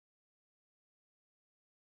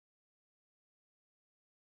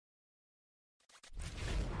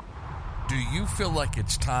Do you feel like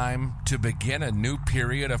it's time to begin a new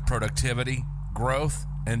period of productivity, growth,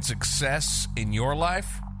 and success in your life?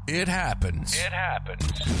 It happens. It happens.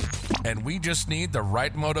 And we just need the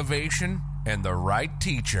right motivation and the right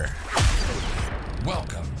teacher.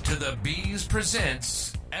 Welcome to the Bees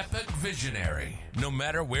Presents Epic Visionary. No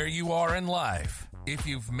matter where you are in life, if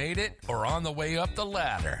you've made it or on the way up the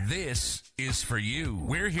ladder, this is for you.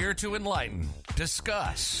 We're here to enlighten,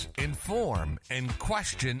 discuss, inform, and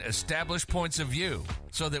question established points of view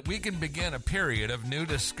so that we can begin a period of new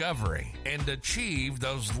discovery and achieve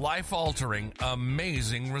those life-altering,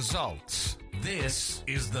 amazing results. This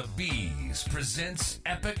is the Bees Presents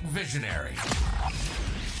Epic Visionary.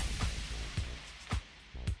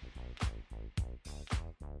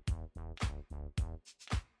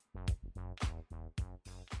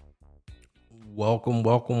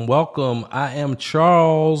 Welcome. I am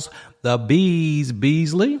Charles the Bees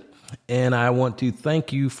Beasley, and I want to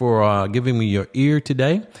thank you for giving me your ear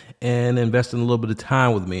today and investing a little bit of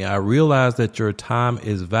time with me. I realize that your time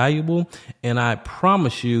is valuable, and I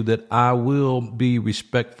promise you that I will be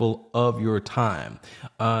respectful of your time.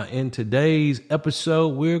 In today's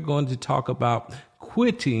episode, we're going to talk about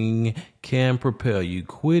quitting can propel you.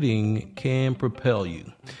 Quitting can propel you.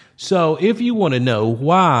 So if you want to know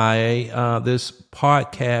why this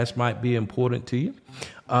podcast might be important to you,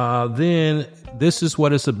 then this is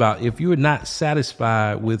what it's about. If you're not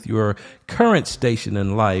satisfied with your current station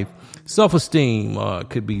in life, self-esteem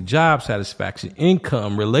could be job satisfaction,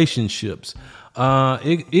 income, relationships.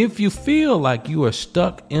 If you feel like you are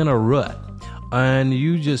stuck in a rut and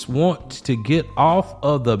you just want to get off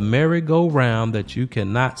of the merry-go-round that you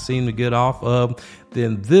cannot seem to get off of,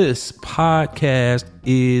 then this podcast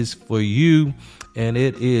is for you, and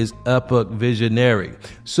it is Epic Visionary.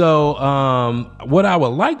 So what I would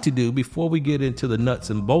like to do before we get into the nuts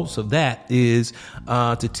and bolts of that is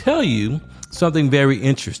to tell you something very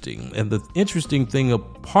interesting. And the interesting thing, a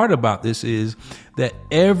part about this is that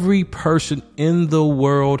every person in the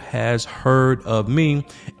world has heard of me,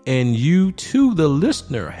 and you too, the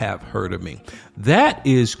listener, have heard of me. That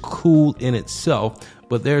is cool in itself,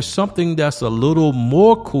 but there's something that's a little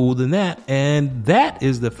more cool than that, and that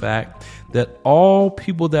is the fact that all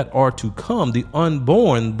people that are to come, the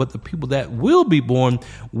unborn, but the people that will be born,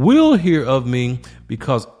 will hear of me,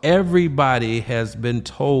 because everybody has been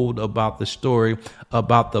told about the story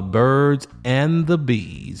about the birds and the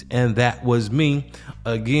bees, and that was me.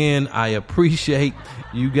 Again, I appreciate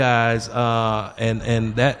you guys,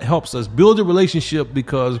 and that helps us build a relationship,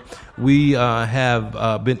 because we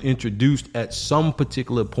have been introduced at some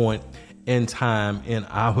particular point in time in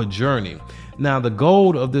our journey. Now, the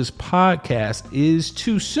goal of this podcast is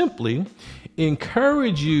to simply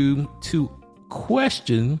encourage you to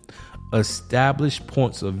question established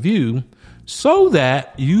points of view so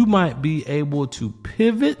that you might be able to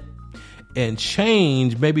pivot and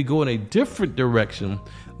change, maybe go in a different direction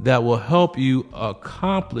that will help you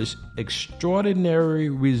accomplish extraordinary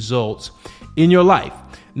results in your life.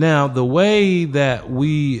 Now, the way that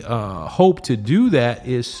we hope to do that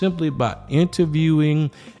is simply by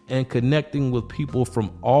interviewing and connecting with people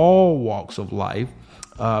from all walks of life,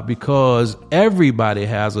 because everybody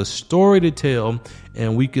has a story to tell,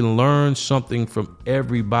 and we can learn something from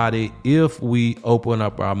everybody if we open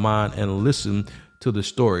up our mind and listen to the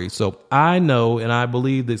story. So I know and I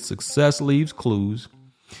believe that success leaves clues,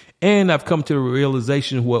 and I've come to the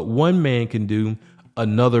realization what one man can do,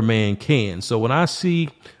 another man can. So when I see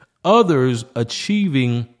others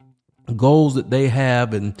achieving goals that they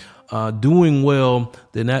have and doing well,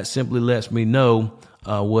 then that simply lets me know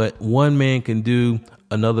what one man can do,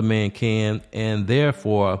 another man can, and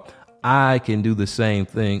therefore I can do the same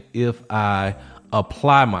thing if I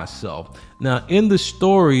apply myself. Now, in the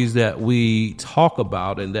stories that we talk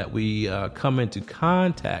about and that we come into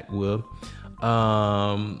contact with,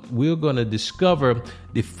 we're going to discover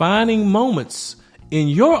defining moments in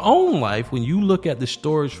your own life when you look at the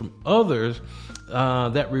stories from others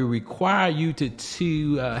that will require you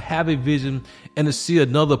to have a vision and to see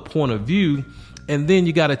another point of view, and then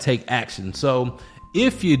you got to take action. So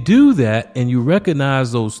if you do that and you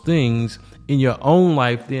recognize those things in your own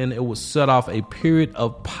life, then it will set off a period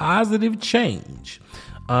of positive change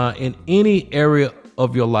in any area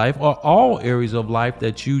of your life or all areas of life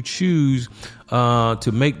that you choose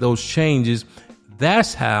to make those changes.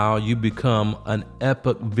 That's how you become an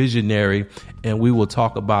epic visionary, and we will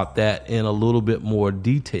talk about that in a little bit more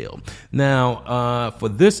detail. Now, for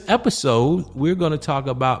this episode, we're going to talk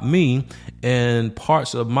about me and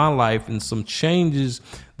parts of my life and some changes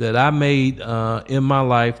that I made in my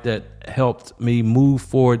life that helped me move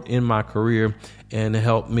forward in my career and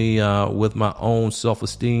helped me with my own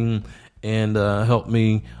self-esteem and helped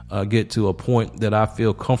me get to a point that I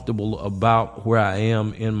feel comfortable about where I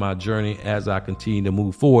am in my journey as I continue to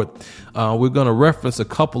move forward. We're going to reference a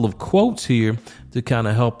couple of quotes here to kind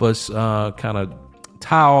of help us kind of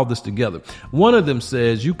tie all this together. One of them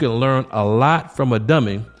says, you can learn a lot from a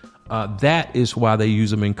dummy. That is why they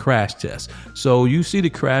use them in crash tests. So you see the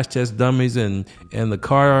crash test dummies, and the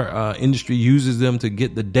car industry uses them to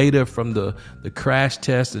get the data from the crash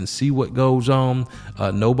test and see what goes on.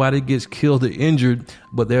 Nobody gets killed or injured,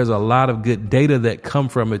 but there's a lot of good data that come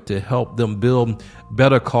from it to help them build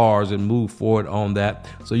better cars and move forward on that.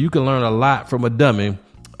 So you can learn a lot from a dummy.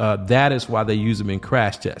 That is why they use them in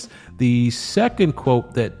crash tests. The second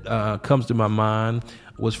quote that comes to my mind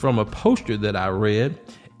was from a poster that I read.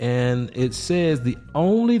 And it says, the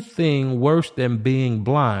only thing worse than being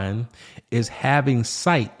blind is having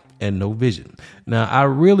sight and no vision. Now, I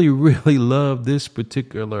really, really love this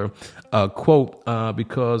particular quote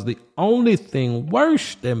because the only thing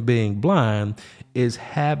worse than being blind is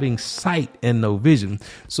having sight and no vision.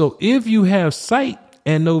 So if you have sight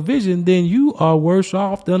and no vision, then you are worse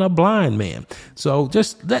off than a blind man. So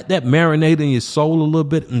just let that marinate in your soul a little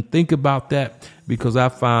bit and think about that, because I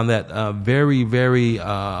find that very, very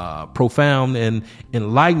profound and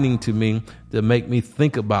enlightening to me to make me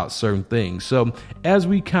think about certain things. So as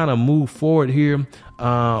we kind of move forward here,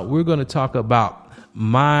 we're going to talk about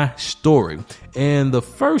my story. And the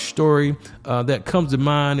first story that comes to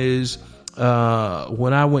mind is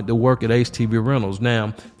when I went to work at HTV Rentals.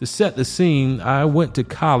 Now, to set the scene, I went to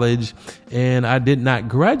college and I did not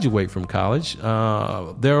graduate from college.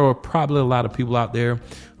 There are probably a lot of people out there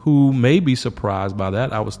who may be surprised by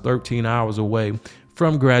that. I was 13 hours away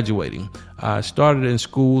from graduating. I started in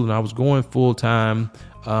school and I was going full time.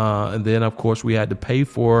 And then, of course, we had to pay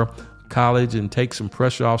for college and take some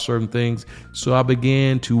pressure off certain things. So I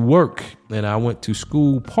began to work, and I went to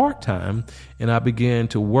school part-time, and I began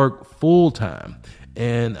to work full-time.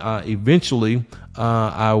 And eventually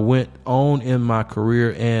I went on in my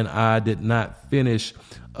career, and I did not finish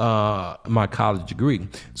my college degree.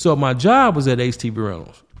 So my job was at HTV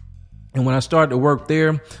Rentals. And when I started to work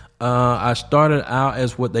there, I started out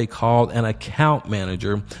as what they called an account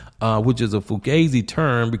manager, which is a fugazi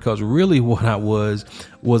term, because really what I was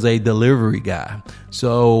a delivery guy.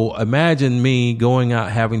 So imagine me going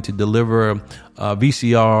out having to deliver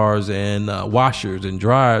VCRs and washers and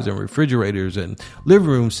dryers and refrigerators and living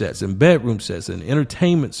room sets and bedroom sets and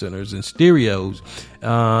entertainment centers and stereos.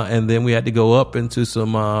 And then we had to go up into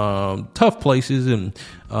some tough places. And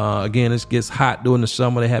again, it gets hot during the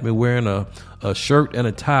summer. They had me wearing a shirt and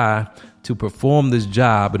a tie to perform this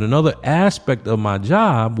job. And another aspect of my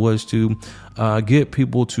job was to get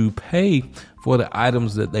people to pay for the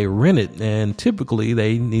items that they rented. And typically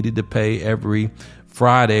they needed to pay every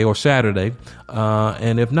Friday or Saturday.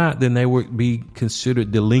 And if not, then they would be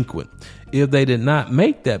considered delinquent. If they did not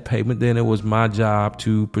make that payment, then it was my job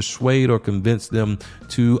to persuade or convince them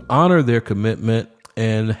to honor their commitment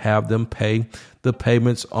and have them pay the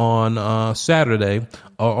payments on Saturday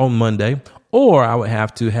or on Monday. Or I would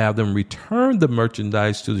have to have them return the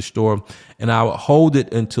merchandise to the store, and I would hold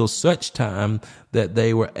it until such time that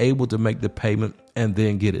they were able to make the payment and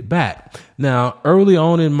then get it back. Now, early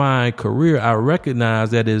on in my career, I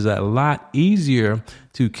recognized that it is a lot easier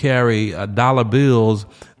to carry dollar bills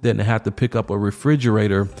than to have to pick up a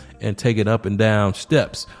refrigerator and take it up and down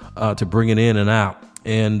steps to bring it in and out.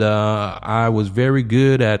 And I was very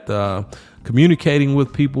good at communicating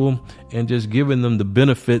with people and just giving them the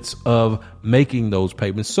benefits of making those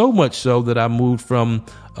payments. So much so that I moved from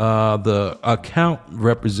the account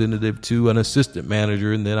representative to an assistant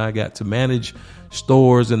manager. And then I got to manage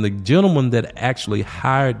stores. And the gentleman that actually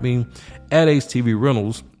hired me at HTV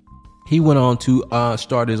Rentals, he went on to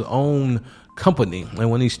start his own company. And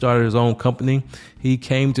when he started his own company, he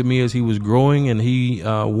came to me as he was growing, and he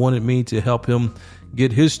wanted me to help him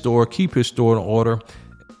get his store, keep his store in order,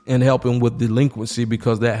 and help him with delinquency,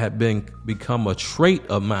 because that had become a trait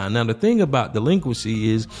of mine. Now, the thing about delinquency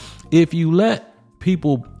is if you let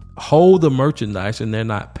people hold the merchandise and they're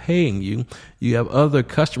not paying you, you have other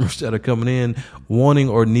customers that are coming in wanting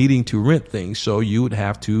or needing to rent things. So you would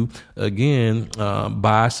have to, again,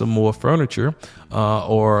 buy some more furniture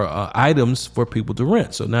or items for people to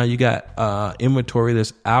rent. So now you got inventory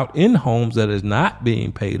that's out in homes that is not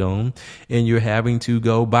being paid on, and you're having to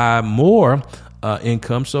go buy more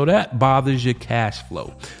income. So that bothers your cash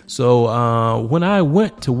flow. So when I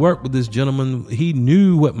went to work with this gentleman, he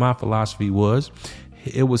knew what my philosophy was.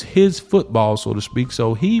 It was his football, so to speak.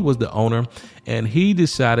 So he was the owner, and he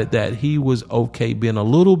decided that he was okay being a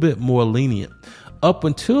little bit more lenient up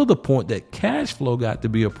until the point that cash flow got to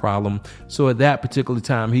be a problem. So at that particular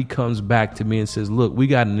time, he comes back to me and says, look, we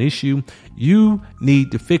got an issue. You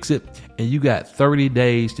need to fix it. And you got 30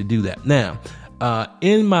 days to do that. Now,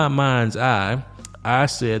 in my mind's eye, I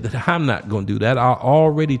said that I'm not going to do that. I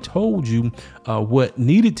already told you what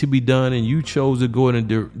needed to be done, and you chose to go in a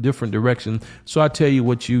different direction. So I tell you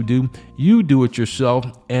what you do. You do it yourself,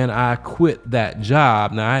 and I quit that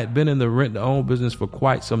job. Now, I had been in the rent-to-own business for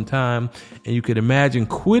quite some time, and you could imagine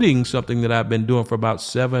quitting something that I've been doing for about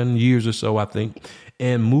 7 years or so, I think,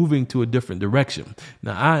 and moving to a different direction.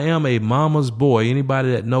 Now, I am a mama's boy.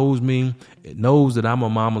 Anybody that knows me knows that I'm a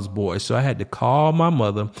mama's boy. So I had to call my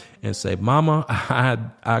mother and say, Mama,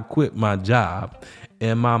 I quit my job.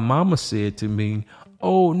 And my mama said to me,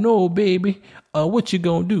 oh, no, baby, what you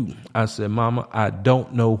gonna do? I said, Mama, I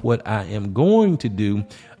don't know what I am going to do.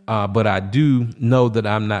 But I do know that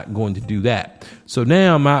I'm not going to do that. So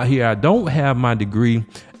now I'm out here. I don't have my degree.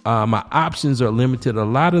 My options are limited. A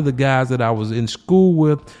lot of the guys that I was in school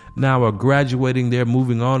with now are graduating. They're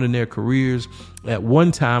moving on in their careers. At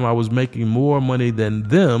one time, I was making more money than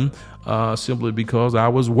them simply because I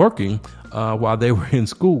was working while they were in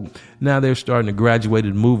school. Now they're starting to graduate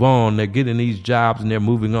and move on. They're getting these jobs and they're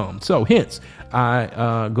moving on. So hence,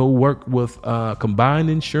 I go work with a combined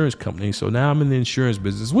insurance company. So now I'm in the insurance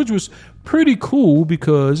business, which was pretty cool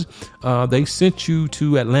because they sent you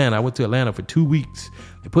to Atlanta. I went to Atlanta for 2 weeks.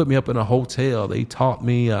 They put me up in a hotel. They taught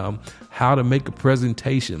me how to make a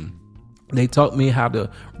presentation. They taught me how to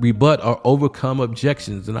rebut or overcome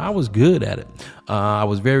objections, and I was good at it. I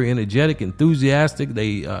was very energetic, enthusiastic.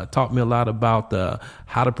 They taught me a lot about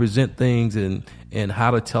how to present things and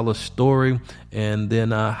how to tell a story, and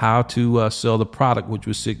then how to sell the product, which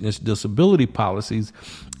was sickness disability policies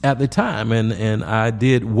at the time. And I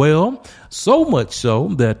did well, so much so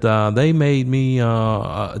that they made me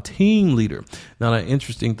a team leader. Now, the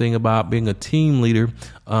interesting thing about being a team leader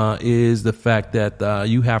is the fact that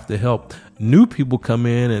you have to help new people come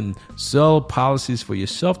in and sell policies for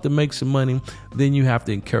yourself to make some money. Then you have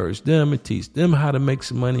to encourage them and teach them how to make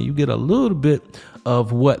some money. You get a little bit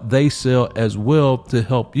of what they sell as well to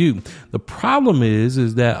help you. The problem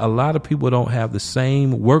is that a lot of people don't have the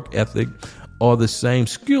same work ethic or the same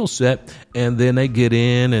skill set, and then they get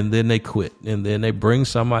in and then they quit, and then they bring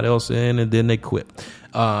somebody else in and then they quit.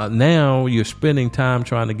 Now you're spending time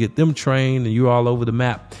trying to get them trained, and you're all over the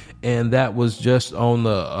map. And that was just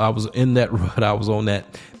I was in that rut. I was on that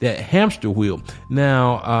hamster wheel.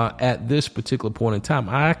 Now, at this particular point in time,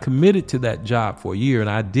 I committed to that job for a year, and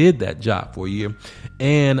I did that job for a year.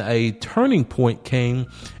 And a turning point came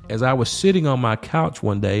as I was sitting on my couch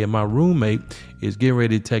one day, and my roommate is getting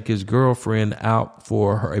ready to take his girlfriend out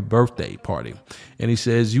for a birthday party. And he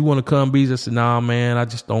says, "You want to come, Bees?" I said, "Nah, man, I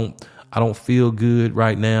don't feel good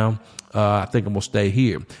right now. I think I'm going to stay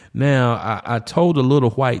here." Now, I told a little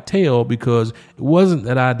white tale because it wasn't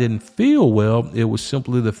that I didn't feel well. It was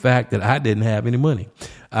simply the fact that I didn't have any money.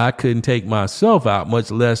 I couldn't take myself out,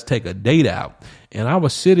 much less take a date out. And I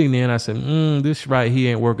was sitting there and I said, this right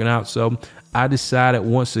here ain't working out. So I decided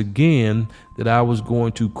once again that I was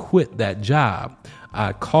going to quit that job.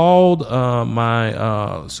 I called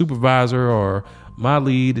my supervisor or my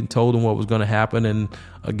lead and told them what was going to happen. And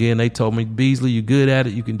again, they told me, "Beasley, you're good at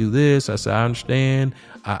it. You can do this." I said, "I understand.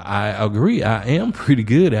 I agree. I am pretty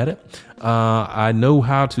good at it. I know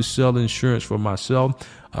how to sell insurance for myself."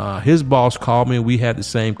 His boss called me and we had the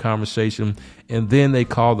same conversation. And then they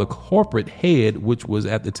called the corporate head, which was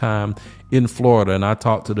at the time in Florida. And I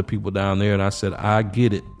talked to the people down there and I said, "I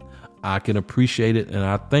get it. I can appreciate it. And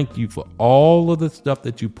I thank you for all of the stuff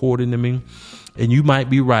that you poured into me. And you might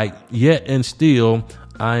be right. Yet and still,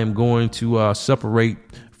 I am going to separate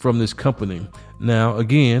from this company." Now,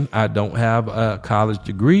 again, I don't have a college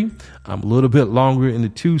degree. I'm a little bit longer in the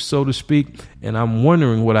tooth, so to speak. And I'm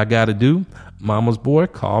wondering what I got to do. Mama's boy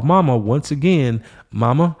called Mama once again.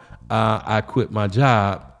 "Mama, I quit my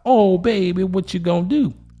job." "Oh, baby, what you gonna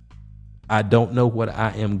do?" I don't know what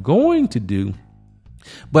I am going to do,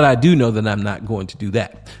 but I do know that I'm not going to do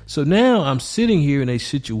that. So now I'm sitting here in a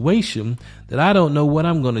situation that I don't know what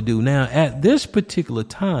I'm going to do. Now, at this particular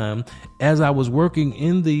time, as I was working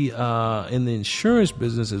in the insurance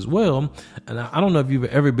business as well, and I don't know if you've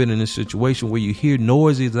ever been in this situation where you hear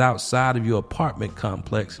noises outside of your apartment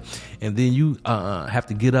complex, and then you have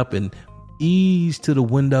to get up and ease to the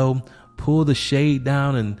window, pull the shade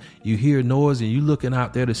down, and you hear noise, and you looking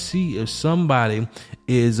out there to see if somebody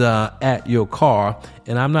is at your car.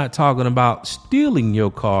 And I'm not talking about stealing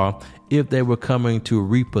your car, if they were coming to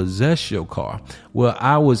repossess your car. Well,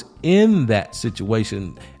 I was in that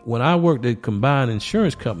situation. When I worked at a combined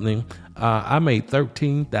insurance company, I made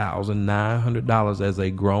 $13,900 as a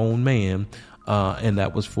grown man. And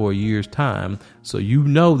that was for a year's time. So you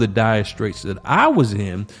know the dire straits that I was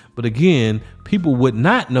in. But again, people would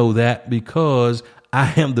not know that because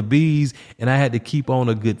I am the bees and I had to keep on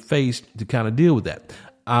a good face to kind of deal with that.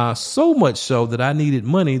 So much so that I needed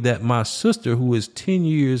money that my sister, who is 10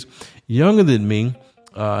 years younger than me,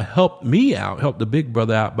 helped the big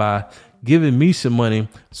brother out by giving me some money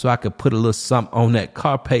so I could put a little something on that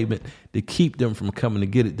car payment to keep them from coming to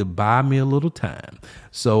get it, to buy me a little time.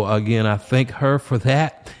 So again, I thank her for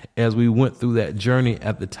that as we went through that journey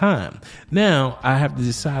at the time. Now I have to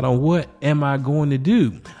decide on what am I going to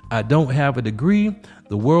do? I don't have a degree.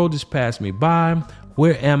 The world just passed me by.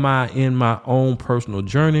 Where am I in my own personal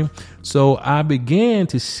journey? So I began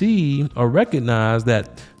to see or recognize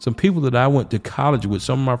that some people that I went to college with,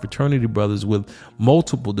 some of my fraternity brothers with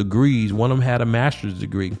multiple degrees, one of them had a master's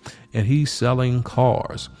degree, and he's selling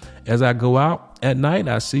cars. As I go out at night,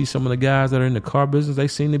 I see some of the guys that are in the car business. They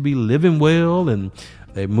seem to be living well, and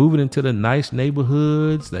they're moving into the nice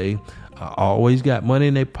neighborhoods. They always got money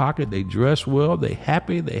in their pocket. They dress well. They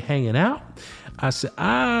happy. They hanging out. I said,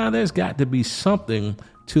 there's got to be something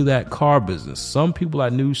to that car business. Some people I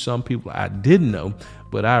knew, some people I didn't know,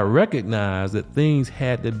 but I recognized that things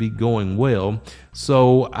had to be going well.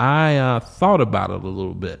 So I thought about it a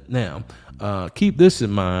little bit. Now, keep this in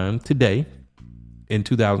mind, today in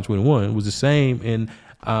 2021 was the same in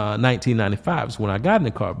 1995 is when I got in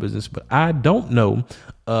the car business, but I don't know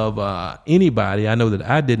of anybody. I know that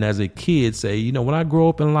I didn't as a kid say, when I grow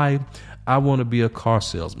up in life, I want to be a car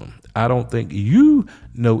salesman. I don't think you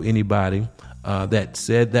know anybody that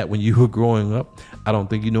said that when you were growing up. I don't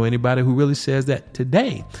think you know anybody who really says that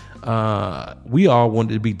today. We all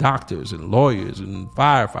wanted to be doctors and lawyers and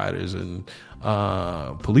firefighters and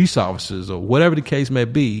police officers or whatever the case may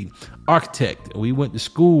be, architect. We went to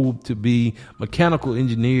school to be mechanical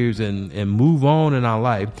engineers and move on in our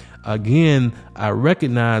life. Again, I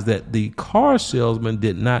recognize that the car salesman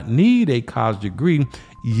did not need a college degree,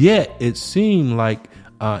 yet it seemed like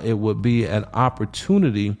it would be an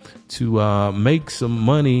opportunity to make some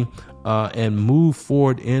money and move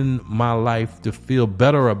forward in my life to feel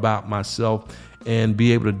better about myself and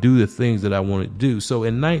be able to do the things that I wanted to do. So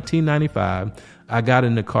in 1995, I got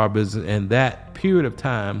in the car business, and that period of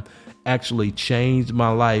time actually changed my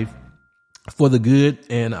life for the good.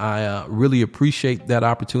 And I really appreciate that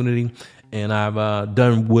opportunity. And I've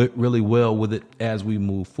done really well with it as we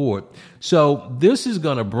move forward. So this is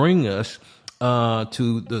going to bring us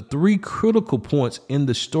to the three critical points in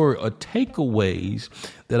the story, or takeaways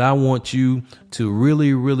that I want you to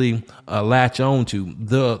really, really latch on to.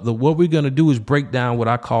 What we're going to do is break down what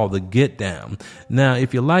I call the get down. Now,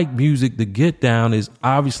 if you like music, the get down is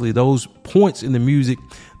obviously those points in the music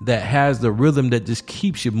that has the rhythm that just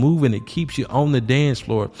keeps you moving. It keeps you on the dance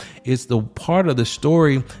floor. It's the part of the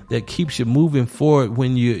story that keeps you moving forward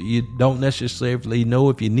when you don't necessarily know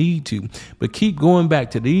if you need to. But keep going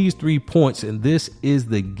back to these 3 points, and this is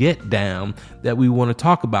the get down that we want to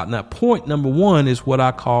talk about. Now, point number 1 is what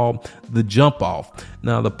I call the jump off.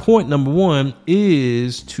 Now, the point number 1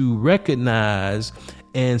 is to recognize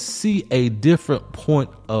and see a different point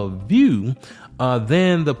of view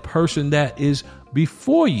than the person that is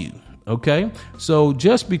before you. Okay. So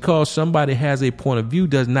just because somebody has a point of view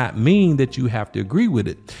does not mean that you have to agree with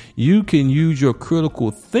it. You can use your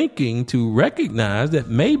critical thinking to recognize that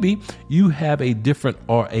maybe you have a different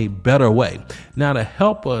or a better way. Now, to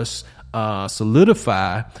help us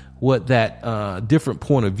solidify what that different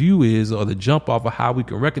point of view is, or the jump off of how we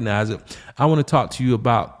can recognize it, I want to talk to you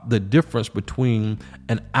about the difference between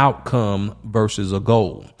an outcome versus a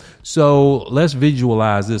goal. So let's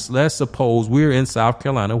visualize this. Let's suppose we're in South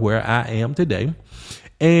Carolina, where I am today,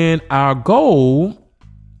 and our goal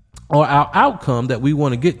or our outcome that we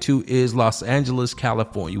want to get to is Los Angeles,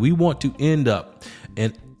 California. We want to end up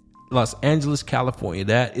in Los Angeles, California.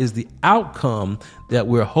 That is the outcome that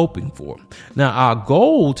we're hoping for. Now, our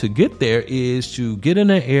goal to get there is to get in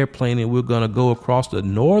an airplane, and we're going to go across the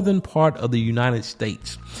northern part of the United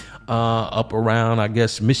States, up around, I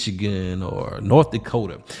guess, Michigan or North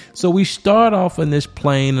Dakota. So we start off in this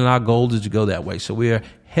plane, and our goal is to go that way. So we're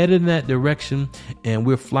headed in that direction, and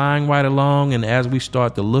we're flying right along. And as we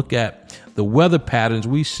start to look at the weather patterns,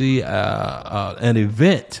 we see an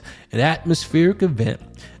event, an atmospheric event,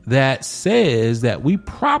 that says that we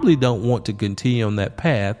probably don't want to continue on that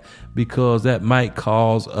path because that might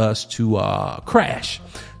cause us to crash.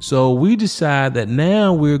 So we decide that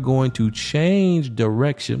now we're going to change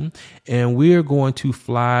direction and we're going to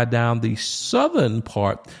fly down the southern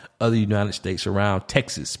part of the United States, around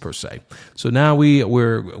Texas per se. So now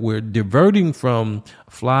we're diverting from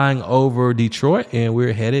flying over Detroit and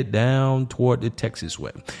we're headed down toward the Texas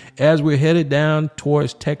way. As we're headed down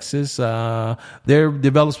towards Texas, there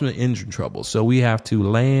develops some engine trouble. So we have to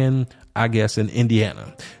land, I guess, in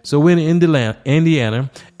Indiana. So we're in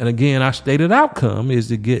Indiana. And again, our stated outcome is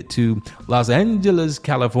to get to Los Angeles,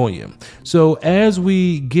 California. So as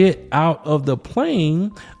we get out of the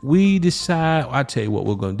plane, we decide, I tell you what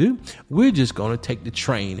we're going to do. We're just going to take the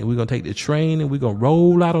train, and we're going to take the train and we're going to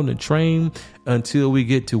roll out on the train until we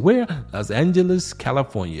get to where? Los Angeles,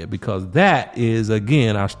 California, because that is,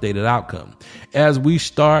 again, our stated outcome. As we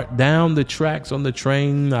start down the tracks on the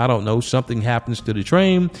train, I don't know, something happens to the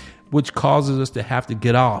train, which causes us to have to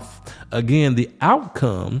get off. Again, the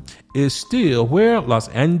outcome is still where? Los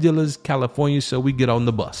Angeles, California. So we get on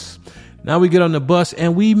the bus. Now we get on the bus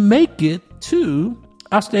and we make it to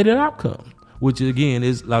our stated outcome, which again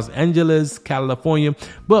is Los Angeles, California,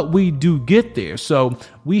 but we do get there. So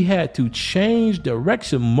we had to change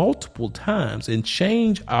direction multiple times and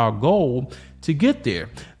change our goal to get there.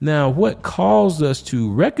 Now, what caused us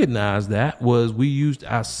to recognize that was we used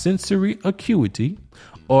our sensory acuity,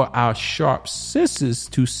 or our sharp senses,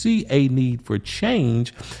 to see a need for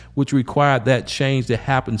change, which required that change to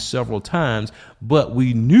happen several times, but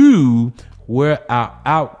we knew where our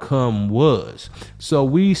outcome was. So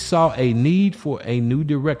we saw a need for a new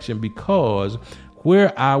direction because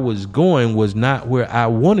where I was going was not where I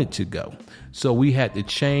wanted to go. So we had to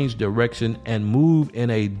change direction and move in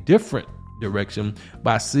a different direction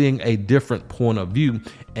by seeing a different point of view.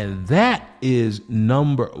 And that is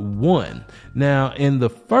number one. Now, in the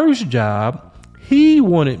first job, he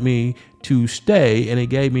wanted me to stay and he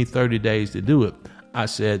gave me 30 days to do it. I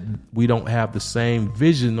said, we don't have the same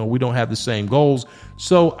vision or we don't have the same goals.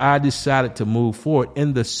 So I decided to move forward.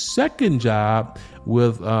 In the second job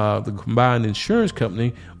with the combined insurance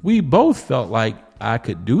company, we both felt like I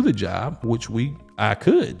could do the job, which I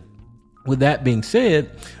could. With that being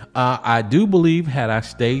said, I do believe had I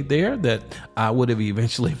stayed there that I would have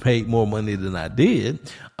eventually made more money than I did.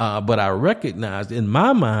 But I recognized in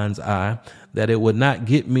my mind's eye that it would not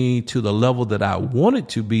get me to the level that I wanted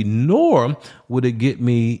to be, nor would it get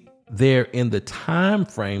me there in the time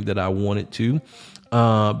frame that I wanted to.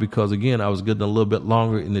 Because again, I was getting a little bit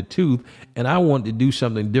longer in the tooth and I wanted to do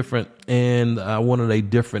something different and I wanted a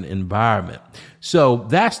different environment. So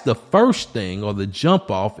that's the first thing, or the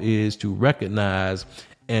jump off, is to recognize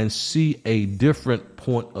and see a different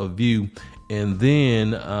point of view, and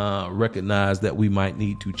then recognize that we might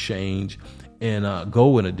need to change and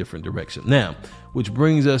go in a different direction. Now, which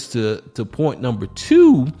brings us to point number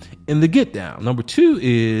 2 in the get down. Number 2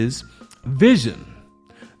 is vision.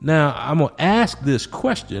 Now, I'm going to ask this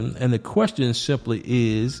question, and the question simply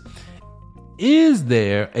is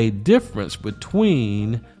there a difference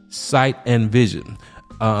between sight and vision?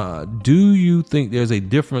 Do you think there's a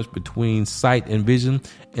difference between sight and vision?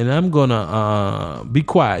 And I'm going to be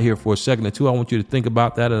quiet here for a second or two. I want you to think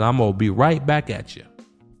about that, and I'm going to be right back at you.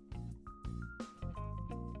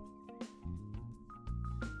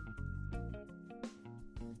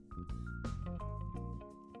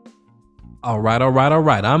 All right.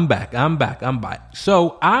 I'm back.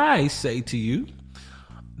 So I say to you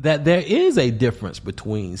that there is a difference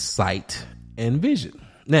between sight and vision.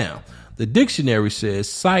 Now, the dictionary says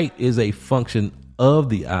sight is a function of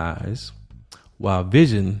the eyes, while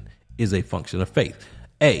vision is a function of faith.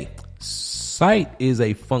 Sight is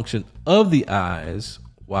a function of the eyes,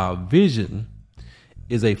 while vision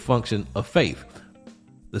is a function of faith.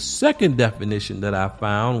 The second definition that I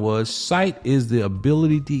found was sight is the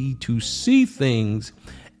ability to see things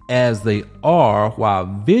as they are, while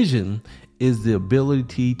vision is the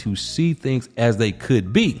ability to see things as they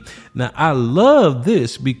could be. Now, I love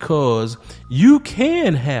this because you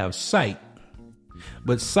can have sight,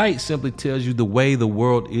 but sight simply tells you the way the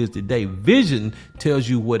world is today. Vision tells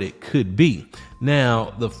you what it could be.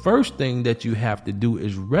 Now, the first thing that you have to do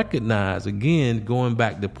is recognize, again, going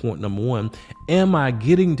back to point number 1, am I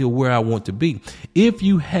getting to where I want to be? If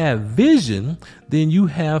you have vision, then you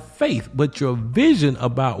have faith, but your vision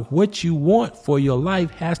about what you want for your life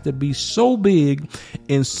has to be so big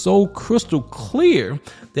and so crystal clear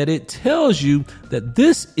that it tells you that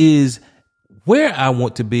this is where I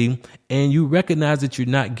want to be, and you recognize that you're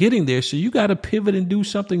not getting there, so you got to pivot and do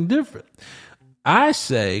something different. I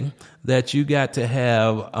say that you got to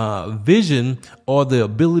have vision, or the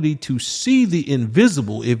ability to see the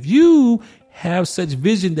invisible. If you have such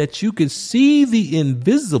vision that you can see the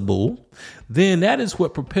invisible, then that is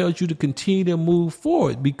what propels you to continue to move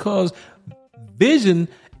forward, because vision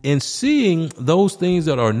and seeing those things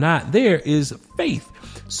that are not there is faith.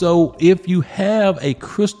 So if you have a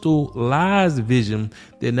crystallized vision,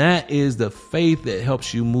 then that is the faith that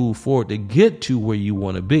helps you move forward to get to where you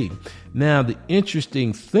want to be. Now, the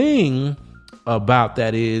interesting thing about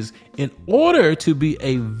that is, in order to be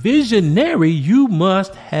a visionary, you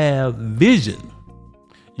must have vision.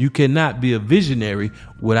 You cannot be a visionary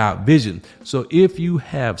without vision. So if you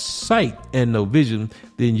have sight and no vision,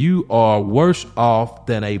 then you are worse off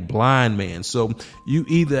than a blind man. So you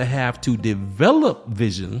either have to develop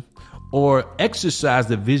vision or exercise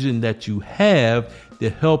the vision that you have to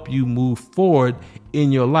help you move forward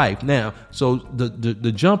in your life. Now, so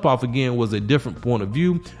the jump off again was a different point of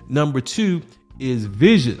view. Number 2 is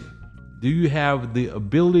vision. Do you have the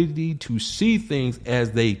ability to see things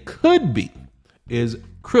as they could be? Is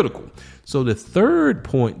critical. So the third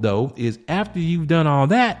point, though, is after you've done all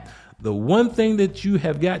that, the one thing that you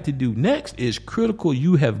have got to do next is critical.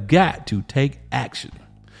 You have got to take action.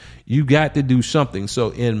 You got to do something.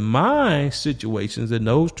 So in my situations, in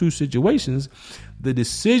those 2 situations, the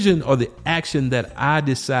decision or the action that I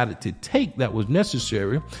decided to take that was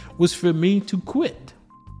necessary was for me to quit.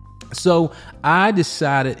 So I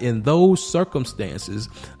decided in those circumstances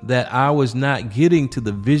that I was not getting to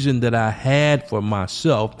the vision that I had for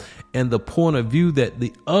myself and the point of view that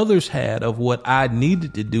the others had of what I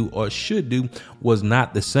needed to do or should do was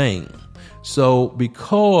not the same. So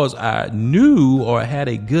because I knew or had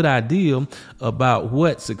a good idea about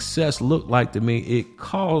what success looked like to me, it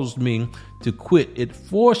caused me to quit. It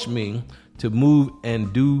forced me to move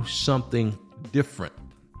and do something different.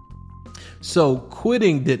 So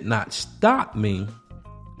quitting did not stop me.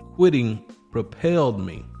 Quitting propelled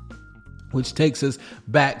me, which takes us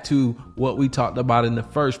back to what we talked about in the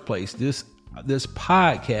first place. This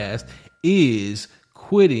podcast is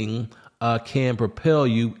quitting can propel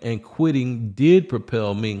you, and quitting did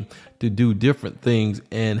propel me to do different things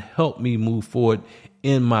and help me move forward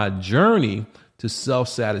in my journey to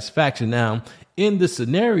self-satisfaction. Now, in this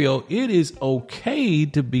scenario, it is okay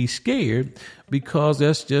to be scared, because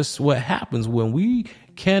that's just what happens when we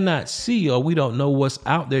cannot see or we don't know what's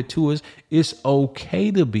out there to us. It's okay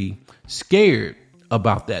to be scared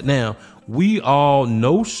about that. Now, we all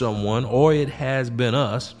know someone, or it has been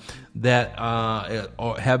us, that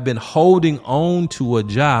or have been holding on to a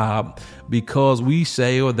job because we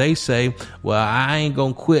say, or they say, well, I ain't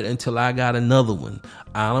gonna quit until I got another one.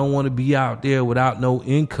 I don't want to be out there without no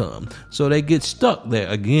income. So they get stuck there.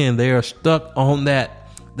 Again, they are stuck on that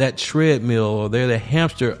treadmill, or they're the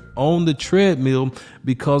hamster on the treadmill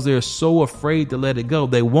because they're so afraid to let it go.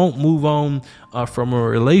 They won't move on from a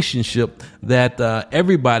relationship that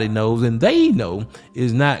everybody knows and they know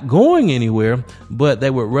is not going anywhere, but they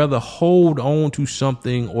would rather hold on to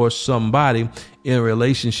something or somebody in a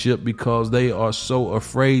relationship because they are so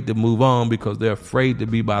afraid to move on, because they're afraid to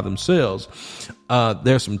be by themselves.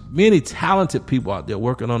 There's many talented people out there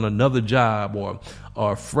working on another job, or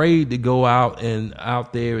are afraid to go out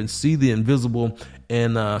there and see the invisible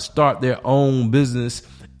and start their own business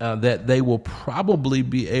that they will probably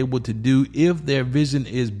be able to do if their vision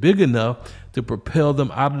is big enough to propel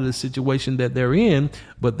them out of the situation that they're in,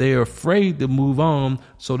 but they are afraid to move on.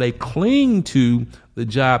 So they cling to the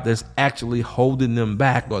job that's actually holding them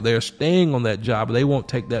back, or they're staying on that job, but they won't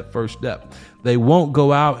take that first step. They won't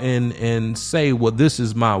go out and say, well, this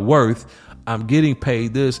is my worth. I'm getting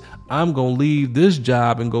paid this. I'm going to leave this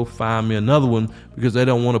job and go find me another one, because they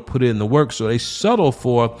don't want to put in the work. So they settle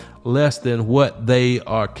for less than what they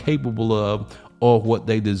are capable of or what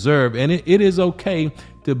they deserve. And it is okay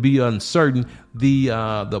to be uncertain.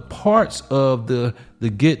 The parts of the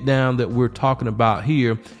get down that we're talking about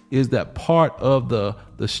here is that part of the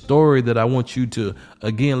story that I want you to,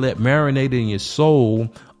 again, let marinate in your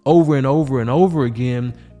soul over and over and over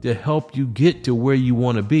again to help you get to where you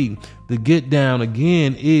want to be. The get down,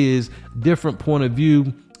 again, is different point of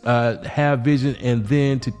view, have vision, and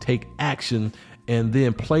then to take action, and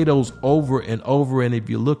then play those over and over. And if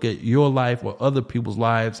you look at your life or other people's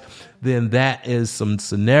lives, then that is some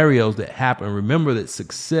scenarios that happen. Remember that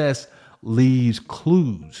success leaves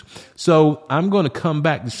clues. So I'm going to come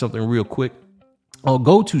back to something real quick. I'll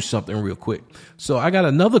go to something real quick. So I got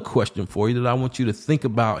another question for you that I want you to think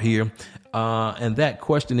about here. And that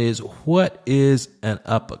question is, what is an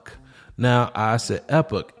epoch? Now, I said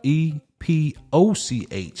epoch, E-P-O-C-H,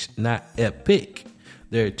 not epic.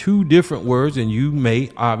 There are two different words, and you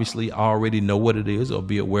may obviously already know what it is or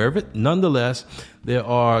be aware of it. Nonetheless,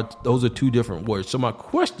 those are two different words. So my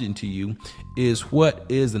question to you is, what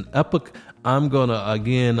is an epoch? I'm going to,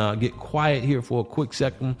 again, get quiet here for a quick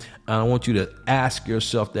second. And I want you to ask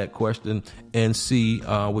yourself that question and see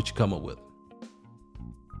what you come up with.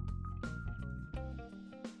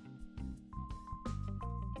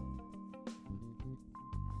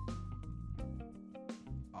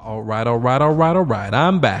 All right.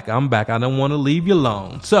 I'm back. I don't want to leave you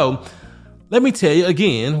alone. So let me tell you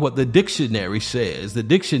again what the dictionary says. The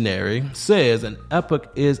dictionary says an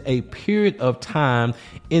epoch is a period of time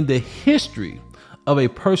in the history of a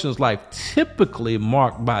person's life, typically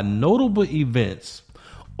marked by notable events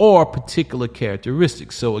or particular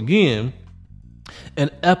characteristics. So again, an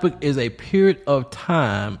epoch is a period of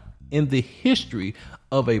time in the history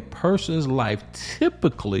of a person's life,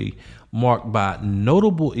 typically marked by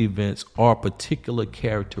notable events or particular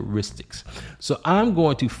characteristics. So I'm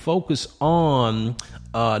going to focus on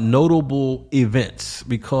notable events,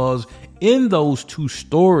 because in those two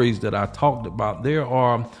stories that I talked about, there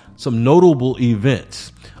are some notable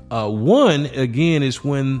events. One, again, is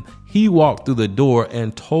when he walked through the door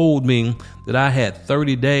and told me that I had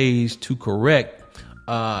 30 days to correct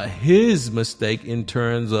his mistake in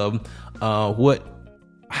terms of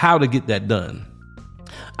how to get that done.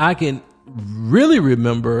 I can really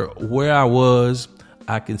remember where I was.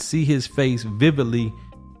 I can see his face vividly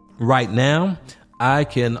right now. I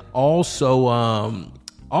can also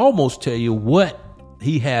almost tell you what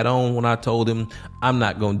he had on when I told him, I'm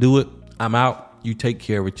not going to do it. I'm out. You take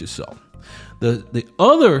care of it yourself. The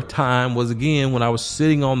other time was, again, when I was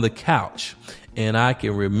sitting on the couch, and I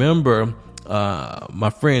can remember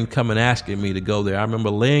my friend coming asking me to go there. I remember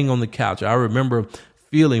laying on the couch. I remember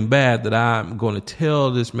feeling bad that I'm going to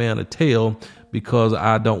tell this man a tale because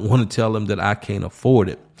I don't want to tell him that I can't afford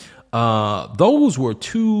it. Those were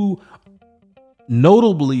two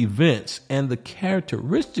notable events, and the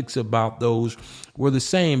characteristics about those were the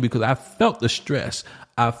same, because I felt the stress.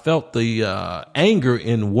 I felt the anger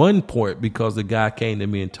in one point because the guy came to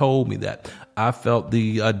me and told me that. I felt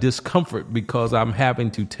the discomfort because I'm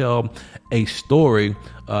having to tell a story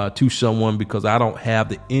to someone because I don't have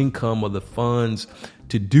the income or the funds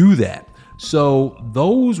to do that. So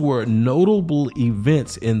those were notable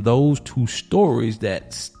events in those two stories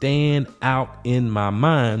that stand out in my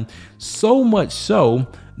mind, so much so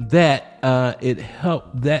that it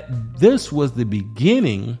helped, that this was the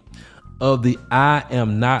beginning of the I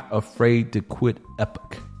am not afraid to quit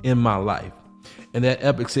epoch in my life. And that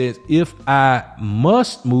epoch says, if I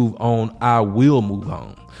must move on, I will move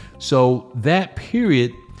on. So that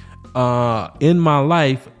period in my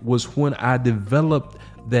life was when I developed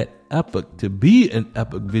that epoch to be an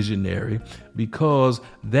epoch visionary, because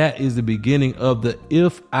that is the beginning of the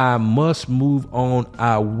if I must move on,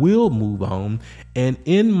 I will move on. And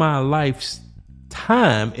in my life's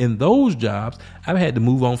time in those jobs, I've had to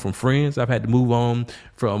move on from friends. I've had to move on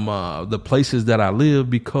from the places that I live,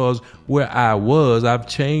 because where I was, I've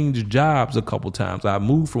changed jobs a couple times. I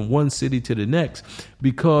moved from one city to the next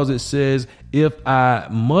because it says, if I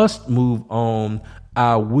must move on,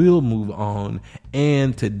 I will move on.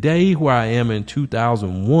 And today, where I am in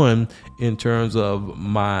 2001, in terms of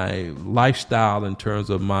my lifestyle, in terms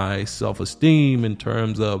of my self-esteem, in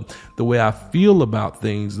terms of the way I feel about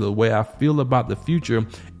things, the way I feel about the future,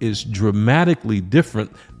 is dramatically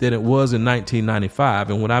different than it was in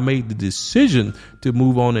 1995. And when I made the decision to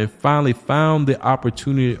move on and finally found the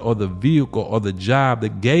opportunity or the vehicle or the job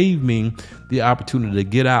that gave me the opportunity to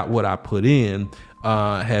get out what I put in,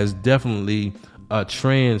 has definitely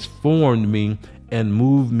transformed me and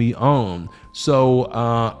moved me on. So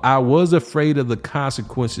I was afraid of the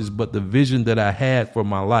consequences, but the vision that I had for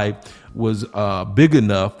my life was big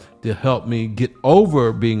enough to help me get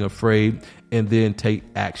over being afraid and then take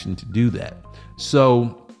action to do that.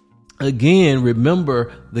 So again,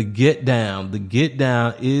 remember the get down. The get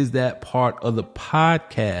down is that part of the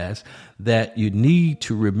podcast that you need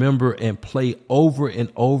to remember and play over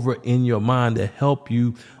and over in your mind to help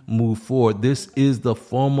you move forward. This is the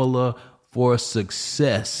formula for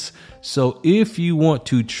success. So if you want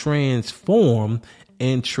to transform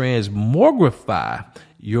and transmogrify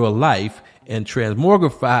your life, and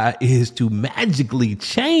transmogrify is to magically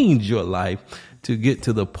change your life to get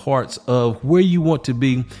to the parts of where you want to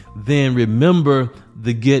be, then remember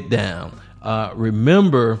the get down.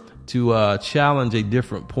 Remember to challenge a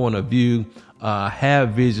different point of view, have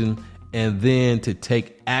vision, and then to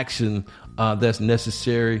take action that's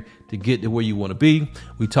necessary to get to where you want to be.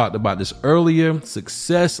 We talked about this earlier.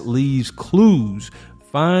 Success leaves clues.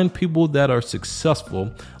 Find people that are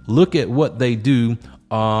successful. Look at what they do,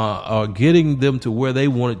 are getting them to where they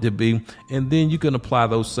want it to be. And then you can apply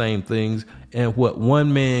those same things. And what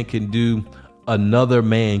one man can do, another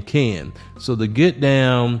man can. So the get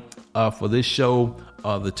down for this show.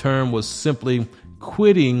 The term was simply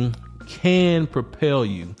quitting can propel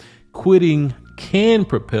you. Quitting can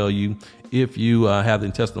propel you if you have the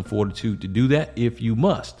intestinal fortitude to do that, if you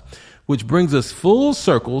must. Which brings us full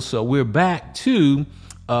circle. So we're back to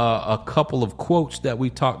a couple of quotes that we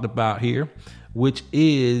talked about here, which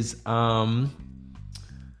is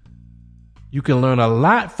you can learn a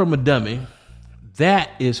lot from a dummy. That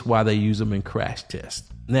is why they use them in crash tests.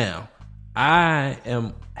 Now, I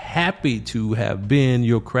am happy to have been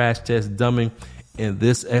your crash test dummy in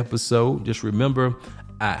this episode. Just remember,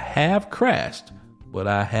 I have crashed, but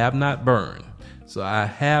I have not burned. So I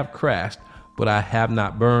have crashed, but I have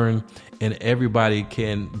not burned, and everybody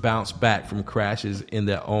can bounce back from crashes in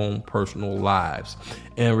their own personal lives.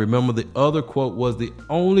 And remember, the other quote was, the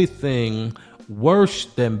only thing worse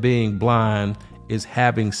than being blind is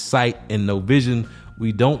having sight and no vision.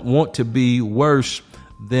 We don't want to be worse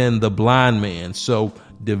than the blind man. So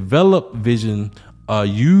develop vision,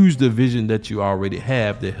 use the vision that you already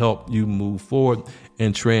have to help you move forward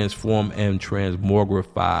and transform and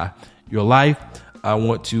transmogrify your life. I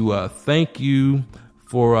want to thank you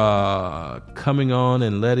for coming on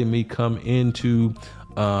and letting me come into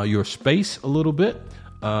your space a little bit.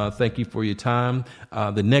 Thank you for your time.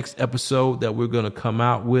 The next episode that we're going to come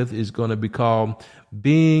out with is going to be called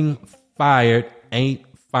Being Fired Ain't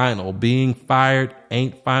Final. Being fired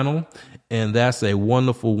ain't final. And that's a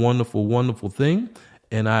wonderful, wonderful, wonderful thing.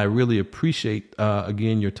 And I really appreciate,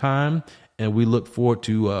 again, your time. And we look forward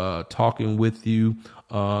to talking with you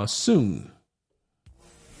soon.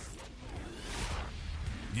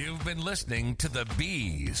 You've been listening to The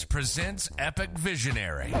Bees Presents Epic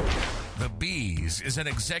Visionary. The Bees is an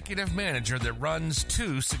executive manager that runs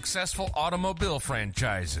 2 successful automobile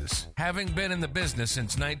franchises. Having been in the business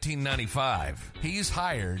since 1995, he's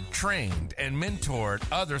hired, trained, and mentored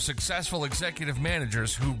other successful executive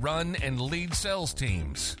managers who run and lead sales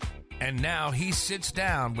teams. And now he sits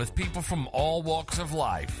down with people from all walks of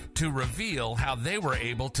life to reveal how they were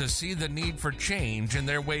able to see the need for change in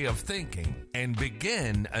their way of thinking and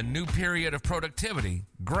begin a new period of productivity,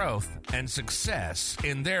 growth, and success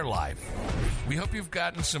in their life. We hope you've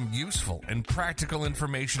gotten some useful and practical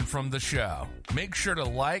information from the show. Make sure to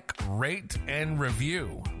like, rate, and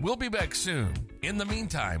review. We'll be back soon. In the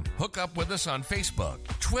meantime, hook up with us on Facebook,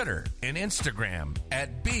 Twitter, and Instagram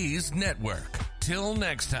at Bees Network. Till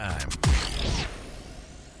next time.